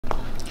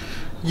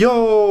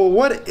Yo,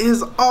 what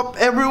is up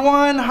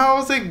everyone?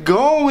 How's it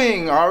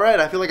going?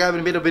 Alright, I feel like I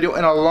haven't made a video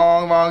in a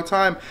long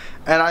time,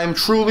 and I am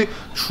truly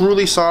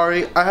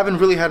sorry. I haven't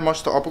really had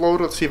much to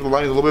upload. Let's see if the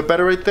lighting is a little bit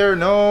better right there.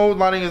 No,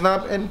 lighting is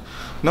not, and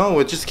no,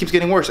 it just keeps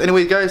getting worse.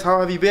 Anyways guys, how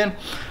have you been?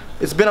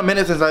 It's been a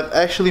minute since I've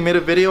actually made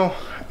a video,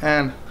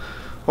 and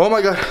oh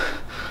my god,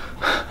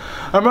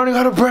 I'm running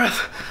out of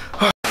breath.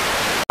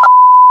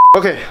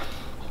 Okay,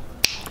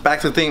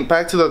 back to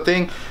the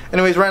thing.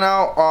 Anyways, right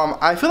now,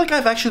 I feel like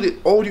I've actually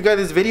owed you guys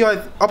this video.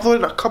 I've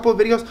uploaded a couple of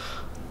videos,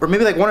 or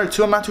maybe like one or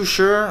two, I'm not too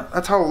sure.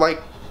 That's how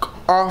like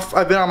off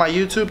I've been on my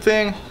YouTube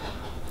thing.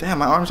 Damn,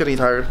 my arm's getting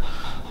tired.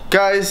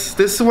 Guys,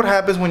 this is what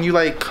happens when you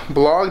like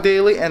blog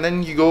daily and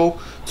then you go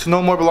to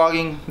no more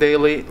blogging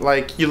daily.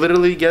 Like, you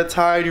literally get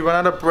tired, you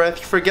run out of breath,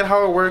 you forget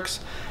how it works.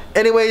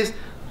 Anyways,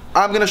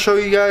 I'm gonna show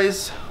you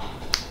guys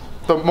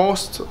the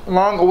most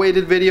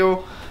long-awaited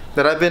video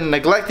that I've been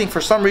neglecting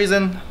for some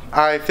reason.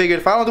 I figured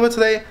if I don't do it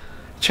today,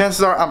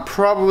 chances are I'm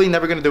probably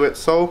never gonna do it.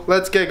 So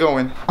let's get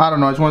going. I don't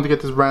know, I just wanted to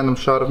get this random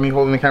shot of me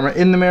holding the camera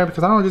in the mirror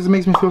because I don't know, it just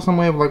makes me feel some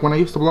way of like when I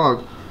used to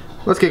vlog.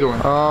 Let's get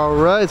going.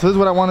 Alright, so this is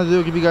what I want to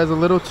do, give you guys a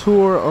little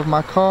tour of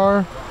my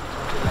car.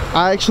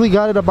 I actually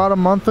got it about a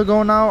month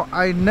ago now.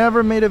 I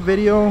never made a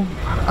video.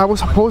 I was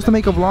supposed to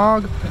make a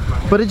vlog,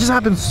 but it just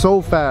happened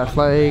so fast.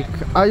 Like,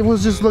 I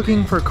was just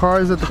looking for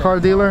cars at the car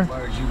dealer,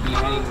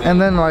 and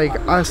then like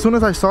as soon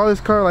as I saw this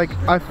car, like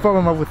I fell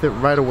in love with it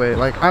right away.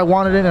 Like, I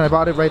wanted it and I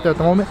bought it right there at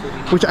the moment,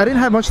 which I didn't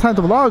have much time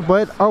to vlog,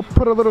 but I'll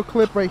put a little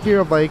clip right here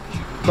of like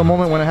the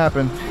moment when it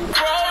happened.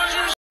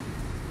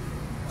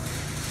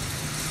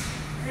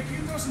 Hey, can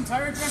you throw some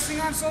tire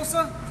dressing on,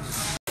 Sosa?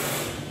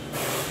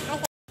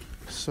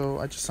 So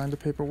I just signed the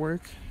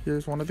paperwork.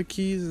 Here's one of the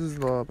keys. This is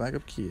the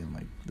backup key, and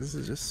like this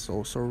is just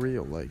so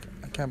surreal. Like,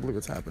 I can't believe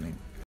it's happening.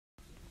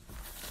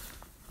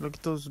 Look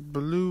at those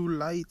blue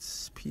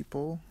lights,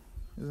 people.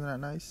 Isn't that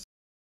nice?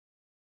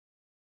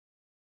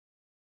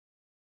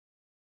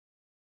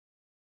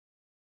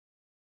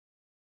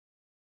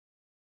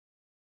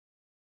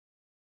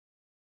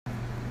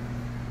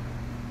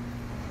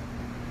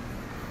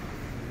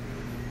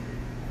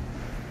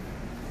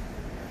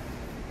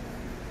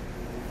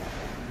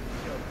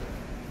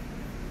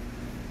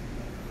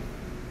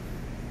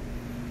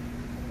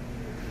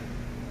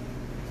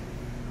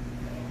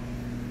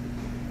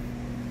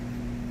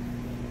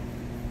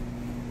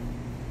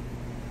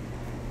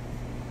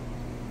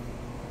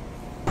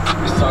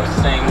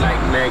 Same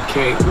like Mary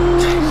Kate.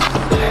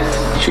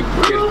 Let you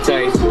get a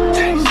taste.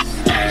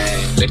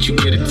 Let you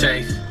get a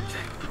taste.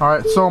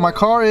 Alright, so my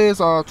car is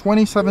a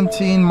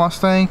 2017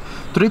 Mustang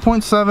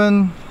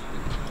 3.7,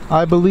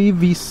 I believe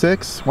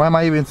V6. Why am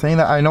I even saying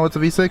that? I know it's a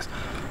V6.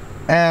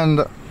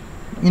 And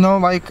you know,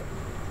 like,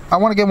 I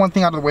want to get one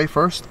thing out of the way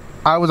first.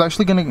 I was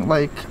actually gonna,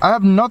 like, I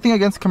have nothing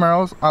against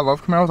Camaros. I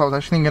love Camaros. I was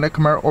actually gonna get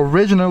a Camaro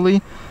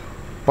originally,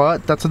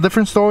 but that's a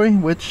different story,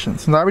 which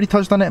since I already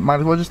touched on it, might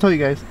as well just tell you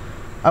guys.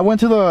 I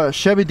went to the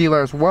Chevy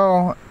dealer as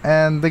well,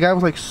 and the guy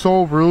was like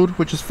so rude,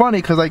 which is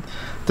funny because like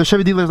the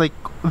Chevy dealer is like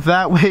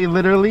that way,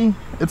 literally.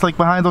 It's like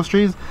behind those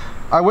trees.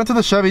 I went to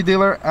the Chevy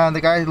dealer and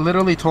the guy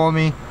literally told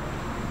me,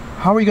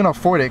 how are you gonna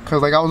afford it?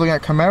 Because like I was looking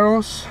at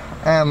Camaros,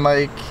 and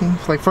like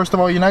he's like, first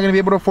of all, you're not gonna be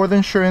able to afford the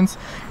insurance,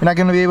 you're not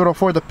gonna be able to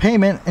afford the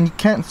payment, and you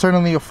can't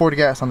certainly afford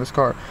gas on this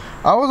car.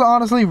 I was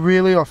honestly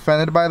really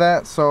offended by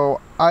that,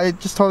 so I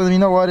just told him, you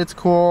know what, it's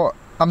cool,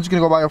 I'm just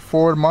gonna go buy a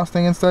Ford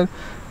Mustang instead.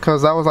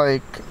 Because I was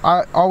like,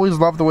 I always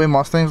loved the way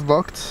Mustangs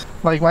looked.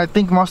 Like, I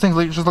think Mustangs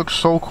like just look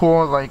so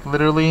cool. Like,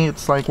 literally,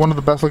 it's like one of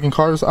the best looking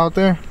cars out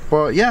there.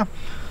 But yeah,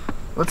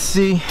 let's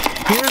see.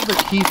 Here's the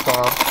key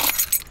fob.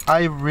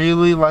 I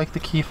really like the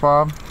key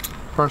fob.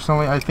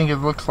 Personally, I think it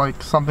looks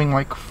like something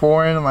like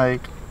foreign.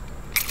 Like,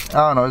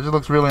 I don't know, it just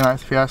looks really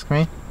nice if you ask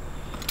me.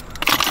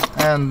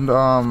 And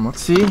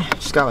let's see,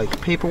 just got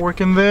like paperwork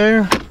in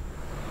there.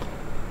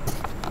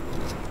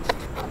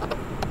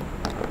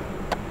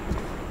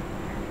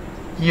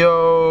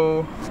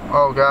 Yo,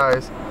 oh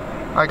guys,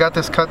 I got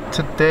this cut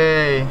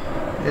today.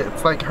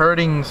 It's like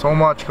hurting so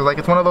much because like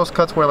it's one of those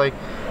cuts where like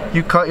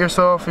you cut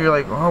yourself and you're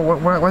like, oh,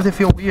 why does it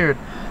feel weird?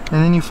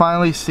 And then you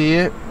finally see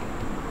it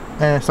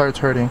and it starts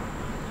hurting.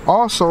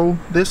 Also,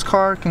 this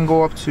car can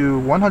go up to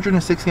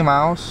 160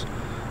 miles,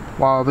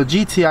 while the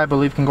GT I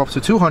believe can go up to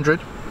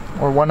 200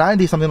 or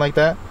 190, something like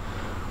that.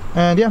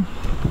 And yeah,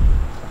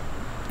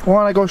 why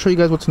don't I go show you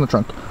guys what's in the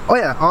trunk? Oh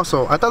yeah,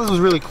 also, I thought this was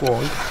really cool.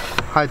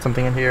 Hide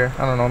something in here.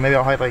 I don't know, maybe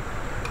I'll hide like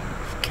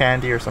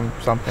candy or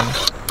something.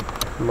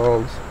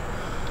 Lols.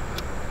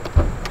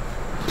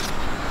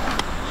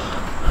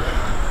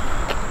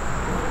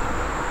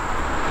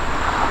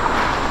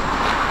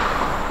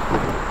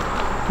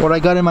 What I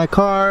got in my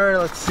car,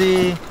 let's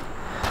see.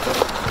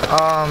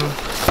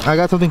 I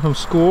got something from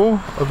school,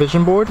 a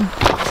vision board.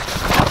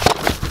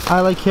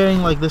 I like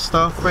carrying like this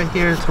stuff right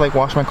here to like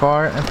wash my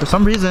car, and for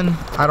some reason,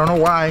 I don't know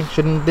why,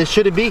 this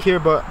shouldn't be here,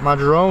 but my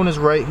drone is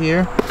right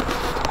here.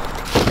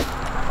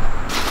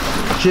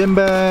 Gym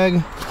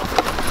bag,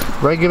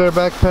 regular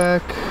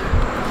backpack,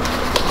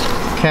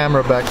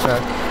 camera backpack.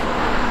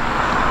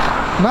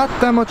 Not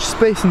that much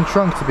space in the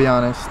trunk, to be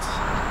honest.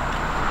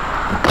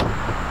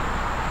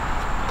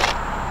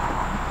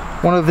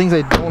 One of the things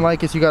I don't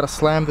like is you gotta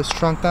slam this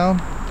trunk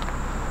down.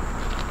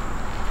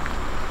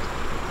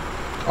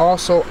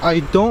 Also, I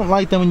don't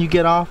like that when you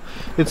get off,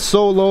 it's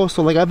so low.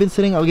 So like I've been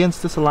sitting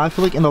against this a lot. I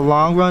feel like in the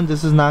long run,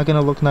 this is not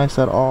gonna look nice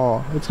at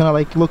all. It's gonna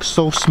like look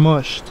so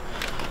smushed,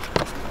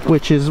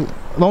 which is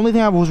the only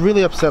thing I was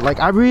really upset. Like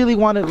I really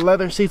wanted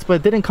leather seats, but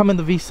it didn't come in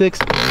the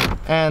V6,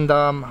 and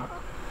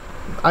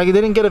I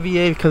didn't get a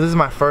V8 because this is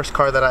my first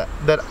car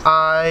that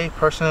I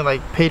personally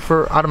like paid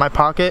for out of my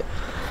pocket,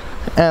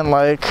 and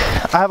like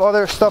I have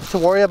other stuff to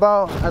worry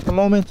about at the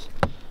moment.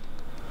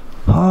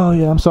 Oh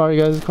yeah, I'm sorry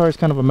guys, this car is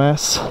kind of a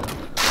mess.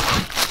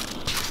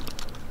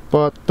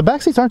 But the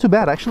back seats aren't too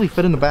bad. I actually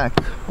fit in the back,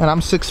 and I'm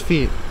 6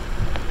 feet.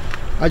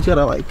 I just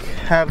gotta like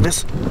have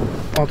this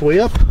all the way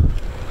up,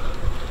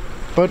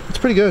 but it's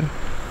pretty good.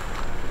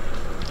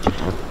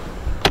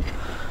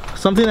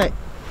 Something that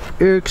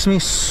irks me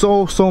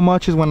so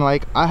much is when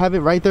like I have it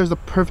right there's the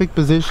perfect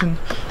position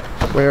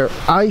where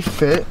I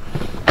fit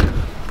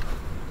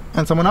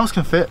and someone else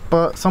can fit,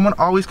 but someone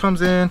always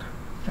comes in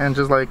and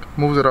just like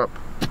moves it up.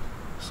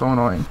 So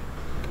annoying.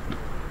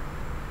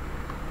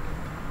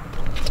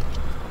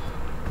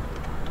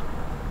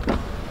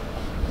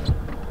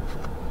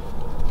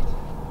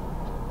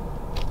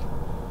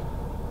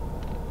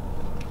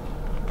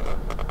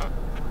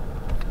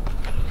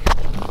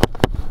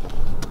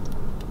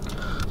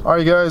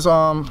 Alright guys,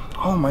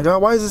 oh my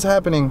god, why is this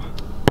happening?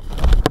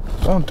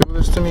 Don't do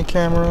this to me,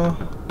 camera.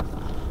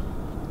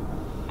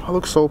 I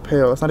look so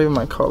pale, it's not even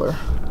my color.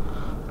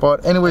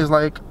 But anyways,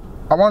 like,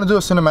 I want to do a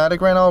cinematic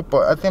right now,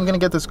 but I think I'm gonna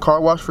get this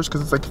car wash first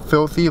because it's like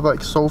filthy,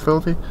 like so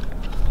filthy.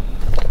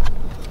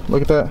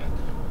 Look at that.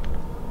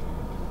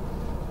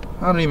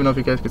 I don't even know if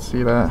you guys could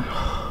see that.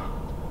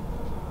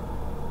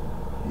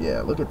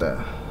 Yeah, look at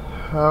that.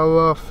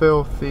 Hella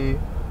filthy.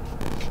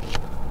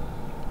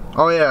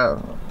 Oh yeah.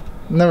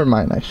 Never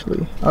mind,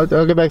 actually. I'll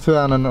get back to that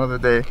on another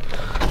day.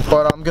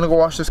 But I'm gonna go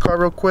wash this car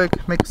real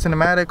quick, make a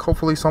cinematic.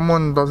 Hopefully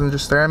someone doesn't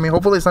just stare at me.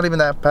 Hopefully it's not even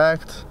that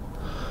packed.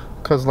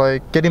 Cause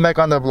like getting back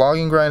on the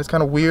vlogging grind is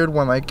kind of weird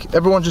when like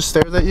everyone just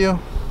stares at you.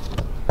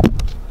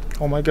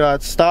 Oh my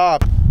god,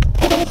 stop.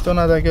 Still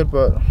not that good,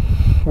 but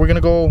we're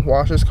gonna go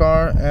wash this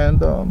car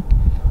and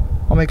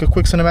I'll make a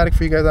quick cinematic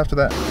for you guys after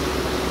that.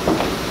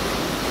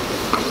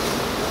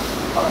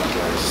 Alright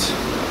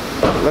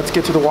guys, let's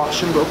get to the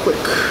washing real quick.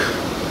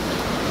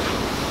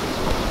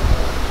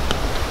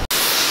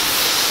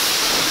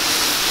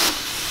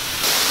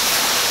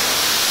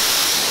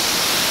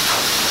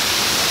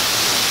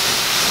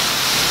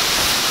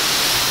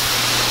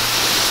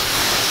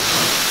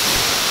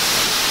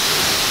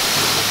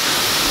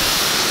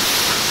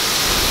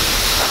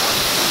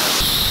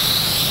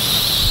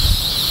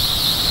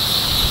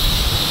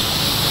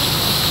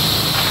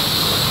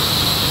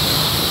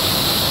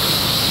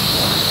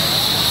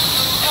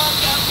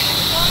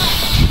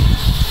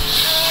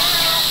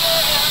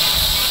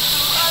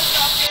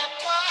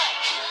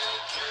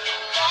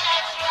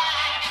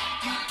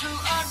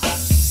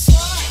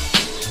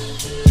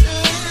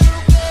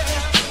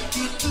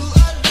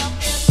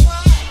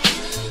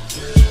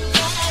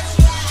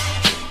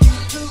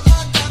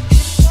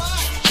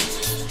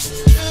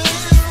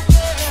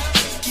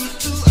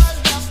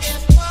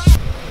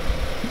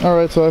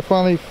 Alright, so I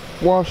finally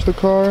washed the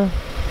car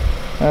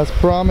as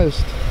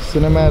promised.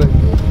 Cinematic.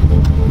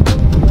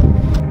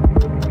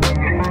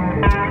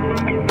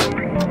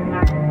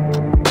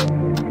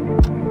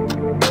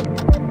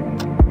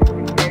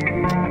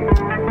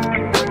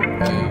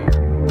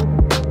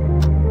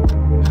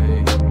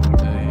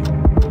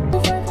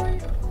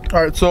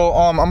 Alright, so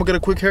I'm gonna get a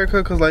quick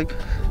haircut because like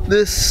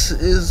this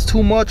is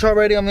too much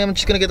already. I mean, I'm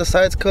just gonna get the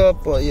sides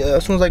cut, but yeah,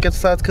 as soon as I get the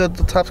sides cut,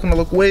 the top's gonna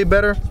look way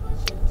better.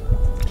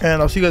 And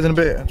I'll see you guys in a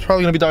bit. It's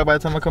probably gonna be dark by the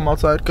time I come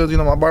outside because you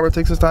know my barber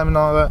takes his time and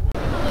all that.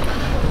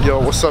 Yo,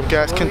 what's up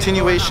guys?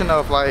 Continuation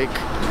of like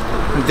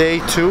day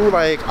 2.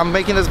 Like I'm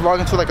making this vlog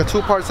into like a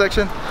 2-part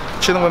section.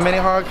 Chilling with Mini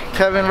Hog,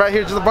 Kevin right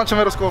here, just a bunch of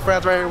middle school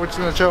friends right here. We're just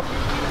gonna chill.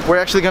 We're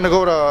actually gonna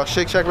go to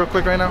Shake Shack real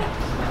quick right now.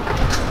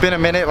 Been a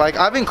minute. Like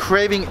I've been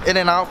craving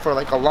In-N-Out for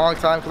like a long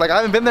time. Cause like I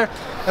haven't been there,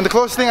 and the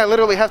closest thing I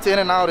literally have to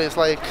In-N-Out is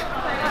like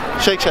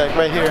Shake Shack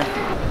right here.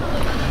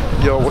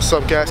 Yo, what's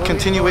up guys?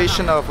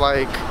 Continuation of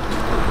like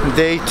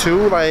day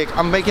 2. Like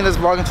I'm making this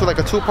vlog into like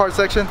a 2-part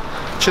section.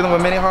 Chilling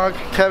with Mini Hog,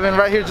 Kevin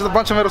right here, just a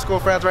bunch of middle school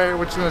friends right here.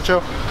 We're just gonna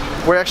chill.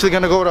 We're actually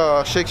gonna go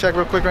to Shake Shack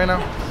real quick right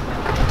now.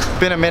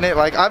 Been a minute.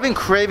 Like I've been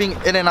craving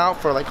In-N-Out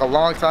for like a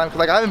long time. Cause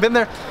like I haven't been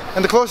there,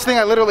 and the closest thing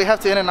I literally have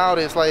to In-N-Out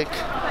is like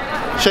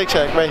Shake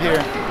Shack right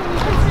here.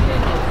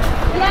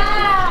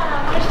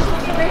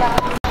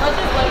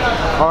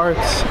 Art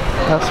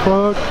as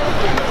fuck.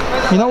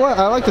 You know what?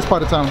 I like this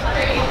part of town.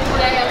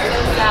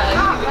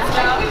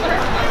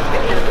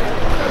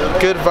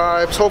 Good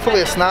vibes. Hopefully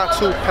it's not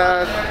too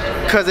packed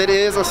because it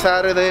is a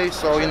Saturday,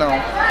 so you know.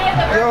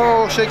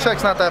 Yo, Shake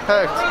Shack's not that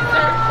packed.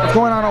 What's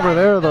going on over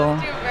there though?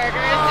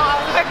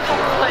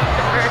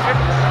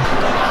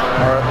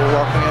 Alright, we're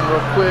walking in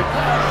real quick.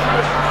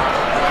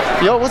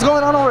 Yo, what's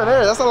going on over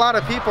there? That's a lot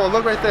of people.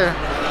 Look right there.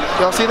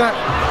 Y'all see that?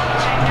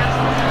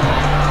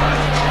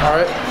 All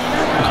right,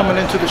 coming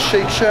into the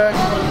Shake Shack.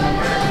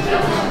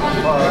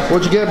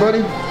 What'd you get, buddy?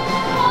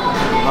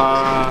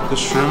 The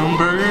shroom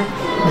burger.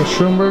 The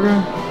shroom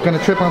burger. Gonna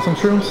trip on some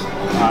shrooms?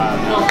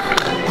 No.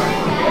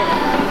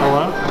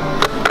 Hello?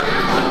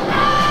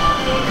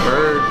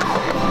 Bird.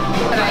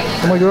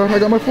 Oh my god, I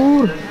got my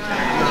food.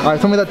 Alright,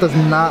 tell me that does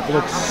not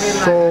look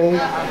so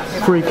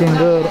freaking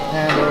good.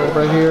 And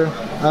right here,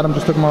 Adam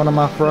just took one of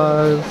my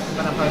fries.